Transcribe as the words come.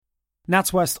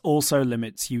NatWest also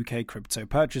limits UK crypto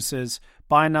purchases.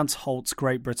 Binance halts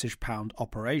Great British Pound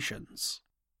operations.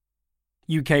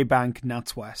 UK bank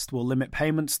NatWest will limit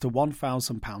payments to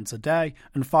 £1,000 a day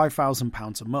and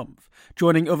 £5,000 a month,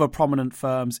 joining other prominent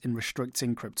firms in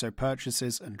restricting crypto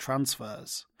purchases and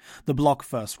transfers, the block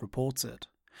first reported.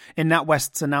 In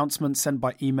NatWest's announcement sent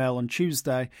by email on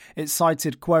Tuesday, it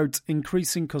cited, quote,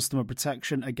 increasing customer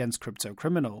protection against crypto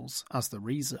criminals as the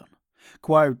reason.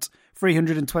 Quote,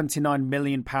 £329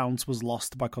 million was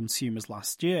lost by consumers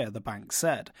last year, the bank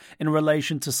said, in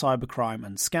relation to cybercrime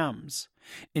and scams.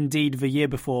 Indeed, the year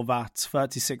before that,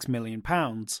 £36 million,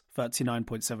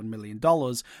 $39.7 million,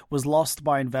 was lost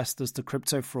by investors to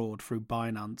crypto fraud through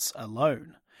Binance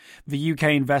alone. The UK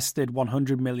invested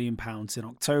 £100 million in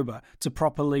October to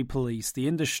properly police the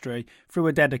industry through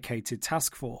a dedicated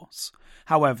task force.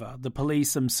 However, the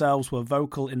police themselves were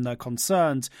vocal in their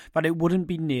concerns that it wouldn't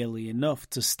be nearly enough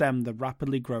to stem the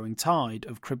rapidly growing tide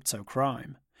of crypto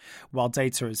crime. While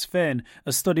data is thin,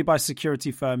 a study by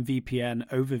security firm VPN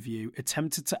Overview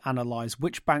attempted to analyse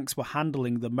which banks were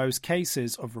handling the most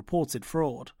cases of reported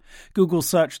fraud. Google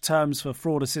search terms for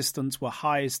fraud assistance were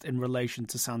highest in relation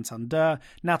to Santander,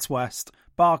 NatWest,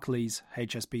 Barclays,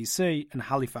 HSBC and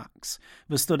Halifax,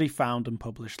 the study found and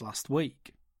published last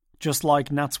week. Just like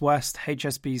NatWest,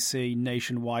 HSBC,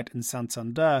 Nationwide and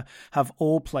Santander have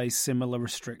all placed similar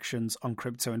restrictions on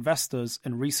crypto investors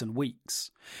in recent weeks.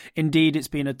 Indeed, it's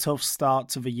been a tough start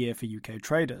to the year for UK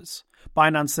traders.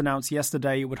 Binance announced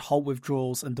yesterday it would halt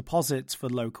withdrawals and deposits for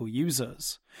local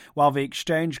users. While the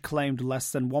exchange claimed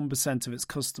less than 1% of its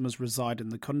customers reside in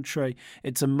the country,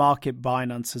 it's a market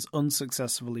Binance has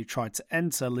unsuccessfully tried to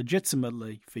enter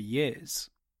legitimately for years.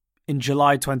 In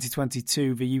July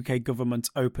 2022, the UK government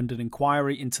opened an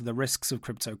inquiry into the risks of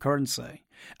cryptocurrency.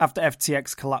 After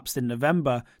FTX collapsed in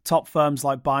November, top firms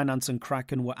like Binance and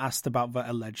Kraken were asked about their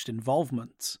alleged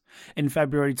involvement. In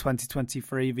February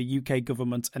 2023, the UK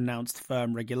government announced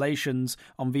firm regulations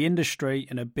on the industry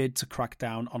in a bid to crack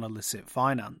down on illicit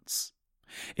finance.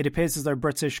 It appears as though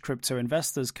British crypto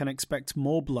investors can expect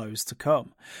more blows to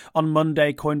come. On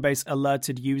Monday, Coinbase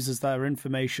alerted users that their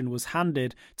information was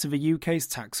handed to the UK's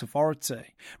tax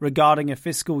authority regarding a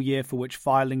fiscal year for which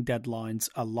filing deadlines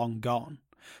are long gone.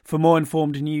 For more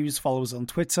informed news, follow us on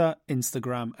Twitter,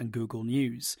 Instagram and Google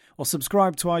News, or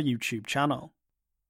subscribe to our YouTube channel.